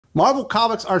Marvel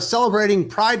Comics are celebrating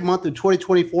Pride Month in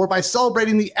 2024 by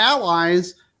celebrating the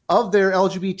allies of their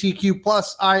LGBTQ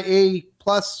plus IA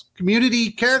plus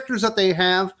community characters that they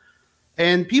have.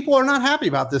 And people are not happy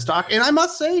about this, Doc. And I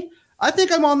must say, I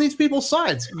think I'm on these people's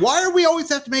sides. Why do we always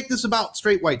have to make this about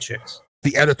straight white chicks?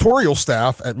 The editorial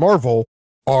staff at Marvel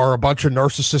are a bunch of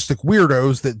narcissistic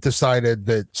weirdos that decided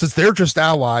that since they're just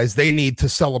allies, they need to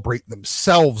celebrate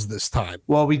themselves this time.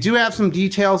 Well, we do have some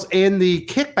details in the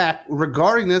kickback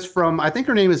regarding this from, I think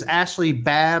her name is Ashley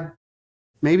Babb.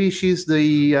 Maybe she's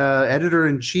the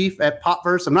editor-in-chief at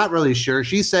Popverse. I'm not really sure.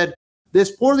 She said,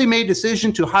 this poorly made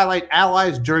decision to highlight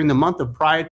allies during the month of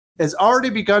Pride has already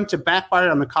begun to backfire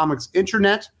on the comics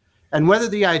internet. And whether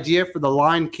the idea for the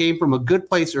line came from a good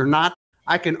place or not,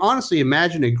 I can honestly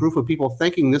imagine a group of people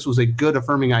thinking this was a good,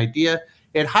 affirming idea.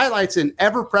 It highlights an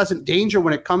ever-present danger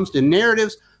when it comes to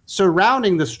narratives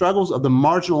surrounding the struggles of the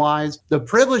marginalized, the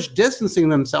privileged distancing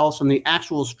themselves from the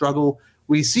actual struggle.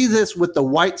 We see this with the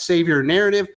white savior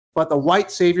narrative, but the white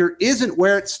savior isn't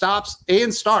where it stops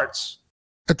and starts.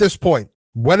 At this point,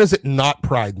 when is it not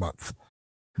Pride Month?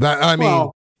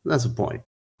 Well, that's a point.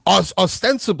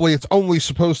 Ostensibly, it's only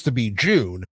supposed to be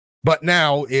June, but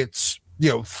now it's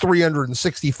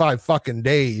 365 fucking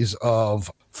days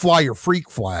of fly your freak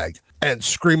flag and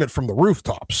scream it from the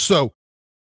rooftops. So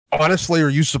honestly, are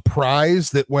you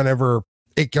surprised that whenever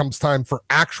it comes time for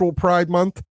actual Pride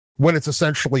Month, when it's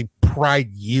essentially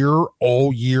Pride year,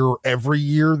 all year, every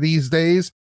year these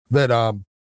days, that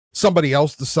somebody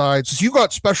else decides, since you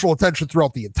got special attention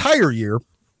throughout the entire year,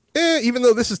 even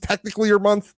though this is technically your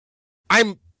month,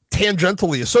 I'm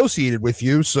tangentially associated with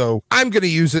you, so I'm going to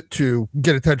use it to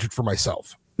get attention for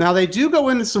myself. Now, they do go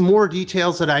into some more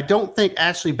details that I don't think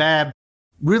Ashley Babb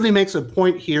really makes a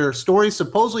point here. Stories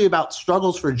supposedly about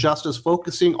struggles for justice,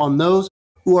 focusing on those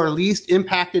who are least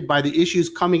impacted by the issues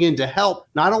coming in to help,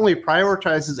 not only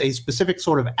prioritizes a specific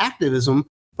sort of activism,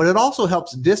 but it also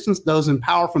helps distance those in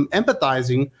power from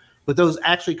empathizing with those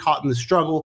actually caught in the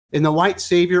struggle. In the white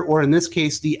savior, or in this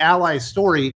case, the ally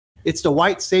story, it's the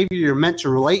white savior you're meant to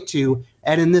relate to,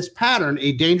 and in this pattern,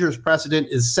 a dangerous precedent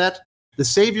is set. The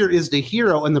savior is the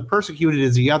hero, and the persecuted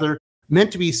is the other,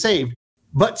 meant to be saved.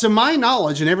 But to my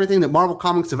knowledge, and everything that Marvel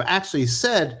Comics have actually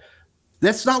said,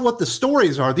 that's not what the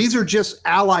stories are. These are just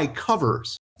ally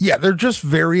covers. Yeah, they're just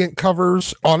variant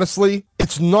covers. Honestly,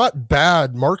 it's not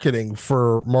bad marketing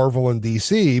for Marvel and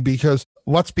DC because,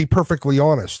 let's be perfectly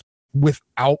honest,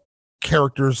 without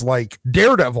characters like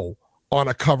Daredevil on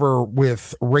a cover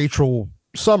with Rachel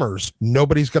Summers,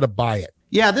 nobody's going to buy it.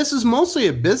 Yeah, this is mostly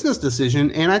a business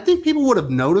decision, and I think people would have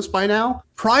noticed by now.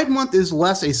 Pride Month is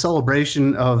less a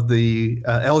celebration of the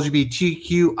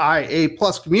LGBTQIA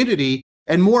plus community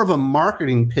and more of a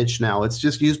marketing pitch now. It's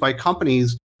just used by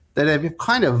companies that have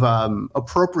kind of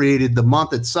appropriated the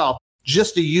month itself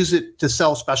just to use it to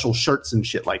sell special shirts and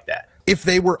shit like that. If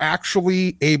they were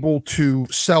actually able to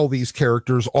sell these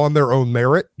characters on their own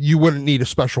merit, you wouldn't need a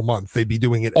special month. They'd be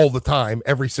doing it all the time.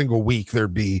 Every single week,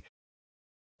 there'd be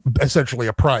essentially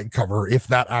a Pride cover if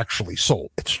that actually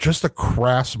sold. It's just a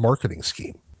crass marketing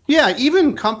scheme. Yeah,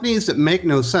 even companies that make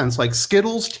no sense, like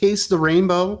Skittles Taste the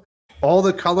Rainbow. All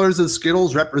the colors of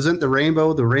Skittles represent the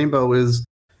rainbow. The rainbow is,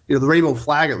 the rainbow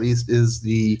flag, at least, is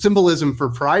the symbolism for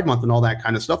Pride Month and all that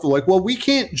kind of stuff. They're like, well, we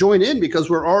can't join in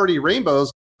because we're already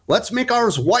rainbows. Let's make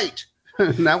ours white.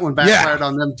 And that one backfired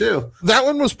on them too. That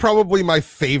one was probably my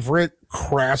favorite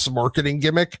crass marketing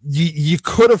gimmick. You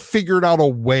could have figured out a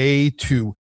way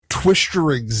to twist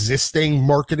your existing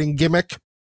marketing gimmick,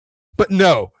 but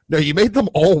no, you made them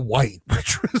all white,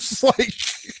 which was like,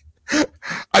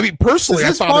 I mean, personally,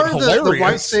 I thought it hilarious. The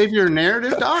white savior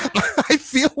narrative, Doc? I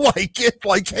feel like it,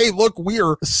 like, hey, look,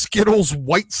 we're Skittles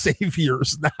white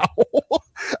saviors now.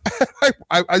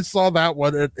 I saw that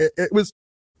one. It was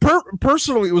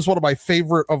personally, it was one of my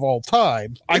favorite of all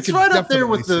time. It's right up there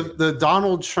with the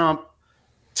Donald Trump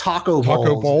taco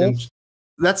balls.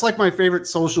 That's like my favorite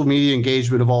social media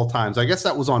engagement of all times. I guess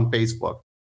that was on Facebook.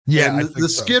 Yeah, the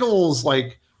Skittles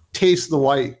like taste the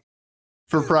white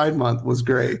for Pride Month was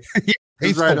great. Yeah,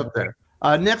 it's right up there.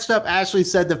 Next up, Ashley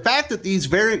said, the fact that these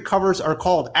variant covers are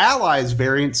called Allies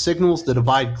variants signals the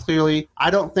divide clearly. I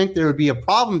don't think there would be a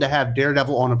problem to have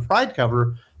Daredevil on a Pride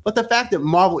cover, but the fact that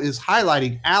Marvel is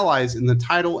highlighting allies in the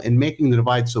title and making the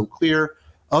divide so clear.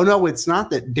 Oh no, it's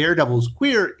not that Daredevil's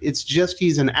queer, it's just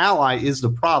he's an ally is the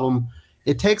problem.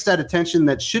 It takes that attention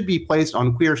that should be placed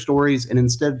on queer stories and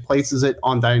instead places it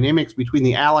on dynamics between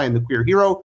the ally and the queer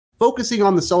hero, focusing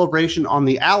on the celebration on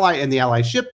the ally and the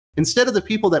allyship instead of the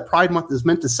people that Pride Month is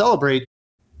meant to celebrate.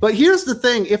 But here's the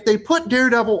thing, if they put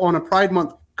Daredevil on a Pride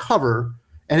Month cover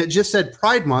and it just said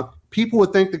Pride Month, people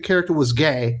would think the character was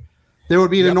gay. there would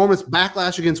be an enormous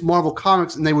backlash against Marvel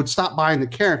Comics, and they would stop buying the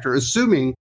character,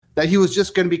 assuming that he was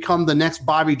just going to become the next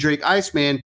Bobby Drake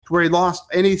Iceman, where he lost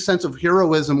any sense of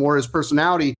heroism or his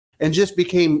personality and just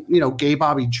became, gay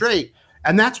Bobby Drake.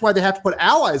 And that's why they have to put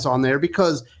allies on there,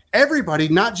 because everybody,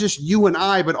 not just you and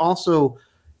I, but also,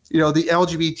 the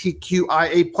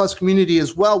LGBTQIA plus community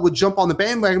as well, would jump on the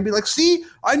bandwagon and be like, see,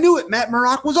 I knew it. Matt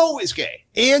Murdock was always gay.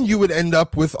 And you would end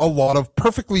up with a lot of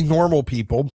perfectly normal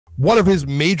people. One of his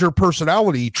major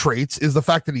personality traits is the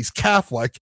fact that he's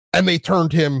Catholic, and they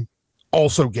turned him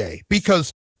also gay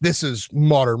because this is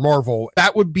modern Marvel.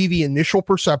 That would be the initial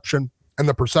perception, and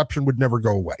the perception would never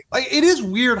go away. Like, it is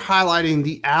weird highlighting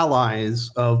the allies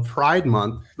of Pride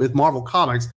Month with Marvel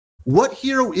Comics. What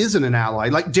hero isn't an ally?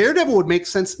 Like, Daredevil would make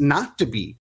sense not to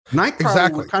be.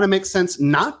 Nightcrawler would kind of make sense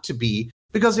not to be,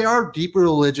 because they are deeply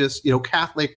religious,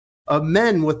 Catholic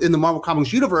men within the Marvel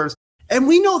Comics universe. And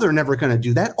we know they're never going to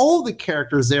do that. All the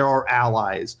characters there are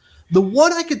allies. The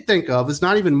one I could think of is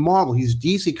not even Marvel. He's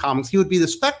DC Comics. He would be the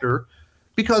Spectre,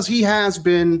 because he has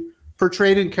been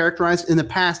portrayed and characterized in the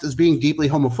past as being deeply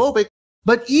homophobic.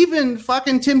 But even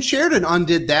fucking Tim Sheridan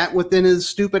undid that within his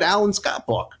stupid Alan Scott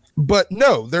book. But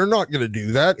no, they're not going to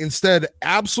do that. Instead,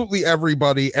 absolutely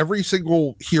everybody, every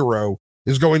single hero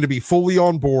is going to be fully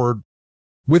on board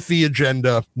with the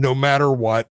agenda, no matter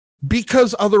what,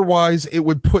 because otherwise it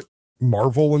would put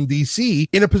Marvel and DC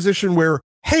in a position where,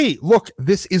 hey, look,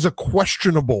 this is a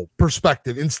questionable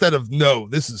perspective, instead of, no,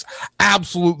 this is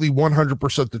absolutely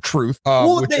 100% the truth.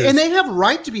 And they have a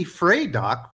right to be afraid,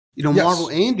 Doc, yes. Marvel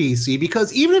and DC,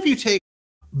 because even if you take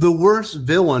the worst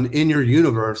villain in your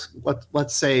universe,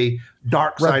 let's say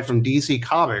Darkseid from DC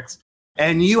Comics,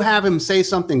 and you have him say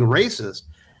something racist,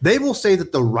 they will say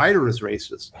that the writer is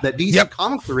racist, that DC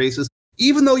Comics are racist,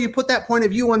 even though you put that point of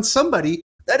view on somebody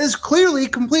that is clearly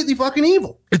completely fucking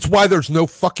evil. It's why there's no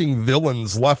fucking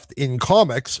villains left in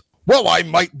comics. Well, I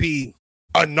might be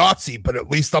a Nazi, but at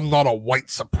least I'm not a white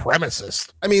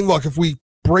supremacist. I mean, look, if we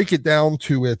break it down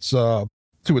to its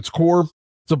core,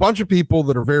 it's a bunch of people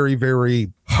that are very,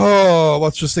 very,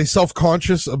 let's just say,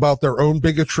 self-conscious about their own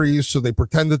bigotries. So they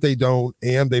pretend that they don't,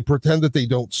 and they pretend that they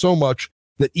don't so much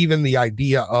that even the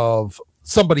idea of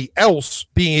somebody else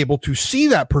being able to see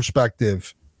that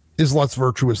perspective is less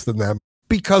virtuous than them,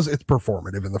 because it's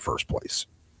performative in the first place.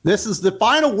 This is the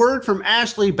final word from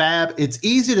Ashley Babb. It's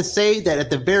easy to say that at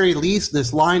the very least,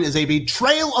 this line is a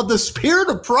betrayal of the spirit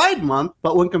of Pride Month,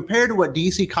 but when compared to what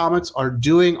DC Comics are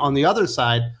doing on the other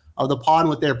side of the pond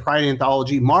with their Pride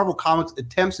anthology, Marvel Comics'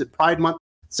 attempts at Pride Month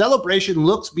celebration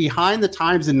looks behind the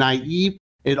times and naive.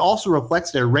 It also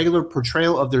reflects their regular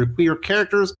portrayal of their queer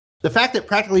characters. The fact that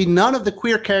practically none of the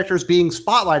queer characters being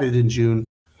spotlighted in June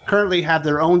currently have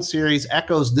their own series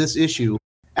echoes this issue.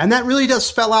 And that really does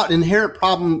spell out an inherent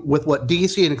problem with what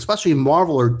DC and especially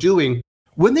Marvel are doing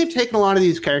when they've taken a lot of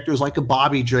these characters like a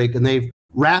Bobby Drake and they've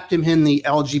wrapped him in the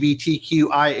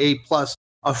LGBTQIA plus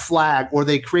a flag, or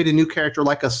they create a new character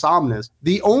like a Somnus.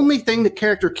 The only thing the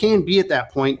character can be at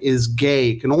that point is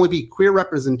gay, can only be queer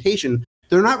representation.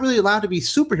 They're not really allowed to be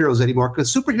superheroes anymore,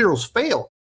 because superheroes fail,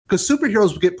 because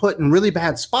superheroes get put in really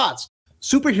bad spots.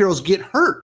 Superheroes get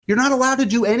hurt. You're not allowed to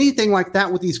do anything like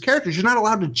that with these characters. You're not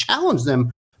allowed to challenge them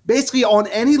basically on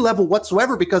any level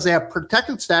whatsoever, because they have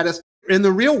protected status in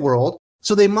the real world.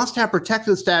 So they must have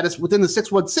protected status within the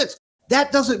 616.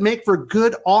 That doesn't make for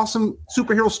good, awesome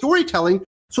superhero storytelling.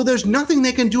 So there's nothing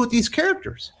they can do with these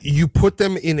characters. You put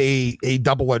them in a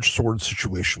double-edged sword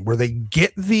situation where they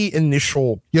get the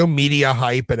initial, media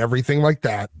hype and everything like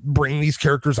that, bring these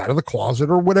characters out of the closet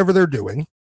or whatever they're doing.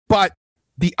 But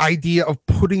the idea of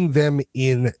putting them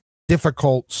in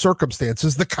difficult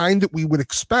circumstances, the kind that we would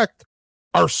expect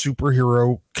our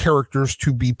superhero characters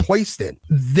to be placed in.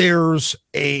 There's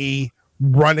a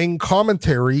running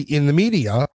commentary in the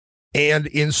media and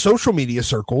in social media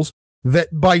circles that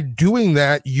by doing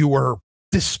that, you are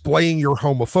displaying your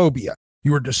homophobia.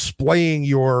 You are displaying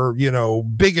your,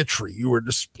 bigotry. You are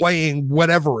displaying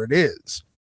whatever it is.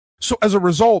 So as a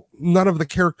result, none of the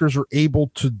characters are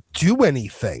able to do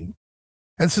anything.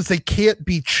 And since they can't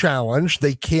be challenged,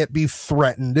 they can't be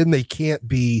threatened, and they can't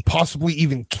be possibly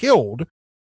even killed,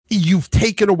 you've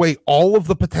taken away all of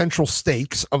the potential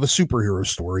stakes of a superhero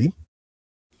story.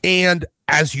 And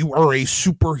as you are a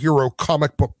superhero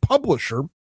comic book publisher,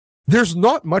 there's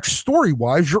not much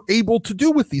story-wise you're able to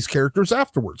do with these characters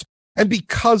afterwards. And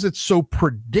because it's so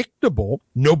predictable,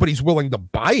 nobody's willing to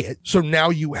buy it. So now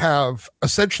you have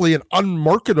essentially an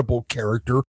unmarketable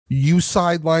character. You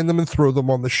sideline them and throw them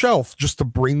on the shelf just to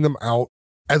bring them out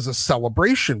as a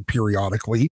celebration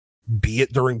periodically, be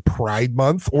it during Pride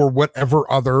Month or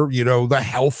whatever other, the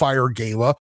Hellfire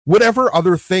Gala whatever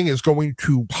other thing is going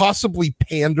to possibly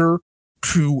pander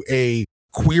to a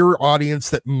queer audience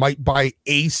that might buy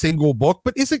a single book,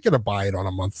 but isn't going to buy it on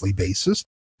a monthly basis.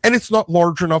 And it's not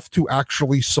large enough to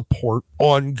actually support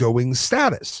ongoing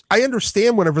status. I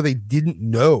understand whenever they didn't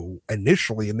know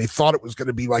initially and they thought it was going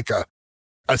to be like a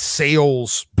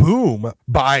sales boom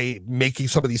by making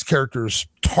some of these characters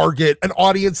target an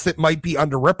audience that might be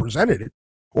underrepresented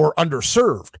or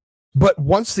underserved. But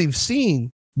once they've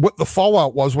seen what the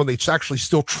fallout was when they actually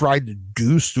still tried to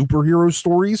do superhero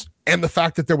stories, and the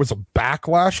fact that there was a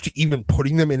backlash to even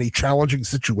putting them in a challenging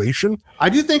situation. I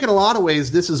do think in a lot of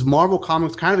ways, this is Marvel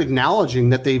Comics kind of acknowledging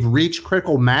that they've reached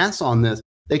critical mass on this.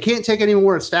 They can't take any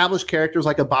more established characters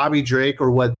like a Bobby Drake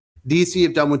or what DC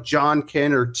have done with John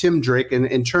Kent or Tim Drake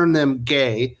and turn them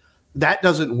gay. That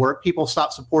doesn't work. People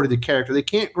stop supporting the character. They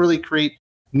can't really create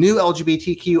new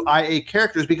LGBTQIA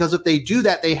characters, because if they do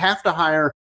that, they have to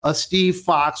hire a Steve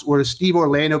Fox or a Steve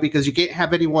Orlando, because you can't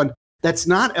have anyone that's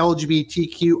not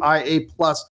LGBTQIA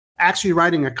plus actually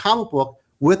writing a comic book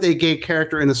with a gay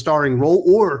character in a starring role,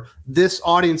 or this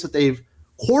audience that they've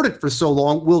courted for so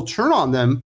long will turn on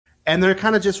them. And they're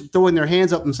kind of just throwing their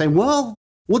hands up and saying, well,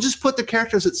 we'll just put the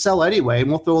characters that sell anyway, and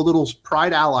we'll throw a little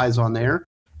Pride Allies on there,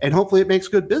 and hopefully it makes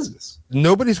good business.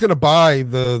 Nobody's going to buy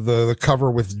the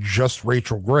cover with just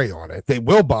Rachel Gray on it. They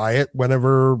will buy it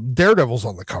whenever Daredevil's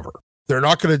on the cover. They're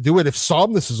not going to do it if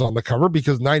Somnus is on the cover,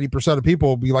 because 90% of people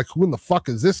will be like, who in the fuck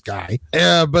is this guy?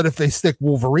 But if they stick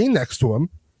Wolverine next to him,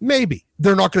 maybe.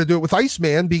 They're not going to do it with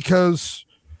Iceman, because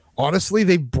honestly,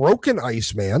 they've broken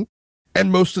Iceman,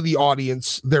 and most of the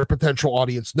audience, their potential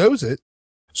audience, knows it.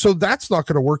 So that's not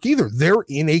going to work either. They're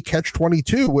in a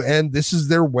catch-22, and this is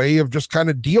their way of just kind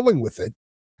of dealing with it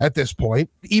at this point.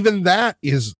 Even that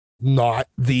is not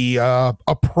the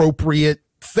appropriate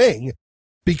thing,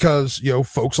 because, you know,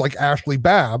 folks like Ashley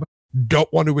Babb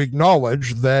don't want to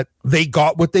acknowledge that they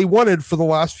got what they wanted for the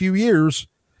last few years,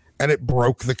 and it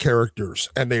broke the characters,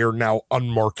 and they are now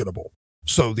unmarketable.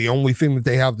 So the only thing that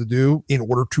they have to do in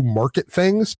order to market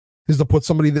things is to put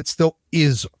somebody that still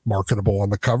is marketable on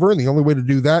the cover. And the only way to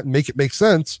do that and make it make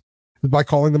sense is by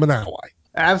calling them an ally.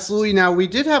 Absolutely. Now, we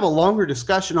did have a longer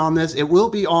discussion on this. It will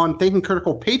be on Thinking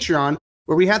Critical Patreon,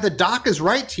 where we have the Doc is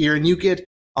Right tier, and you get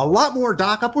a lot more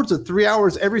Doc, upwards of 3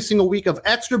 hours every single week of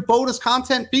extra bonus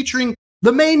content featuring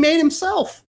the main man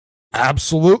himself.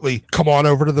 Absolutely. Come on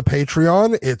over to the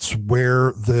Patreon. It's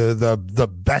where the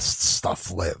best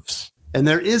stuff lives. And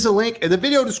there is a link in the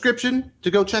video description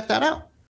to go check that out.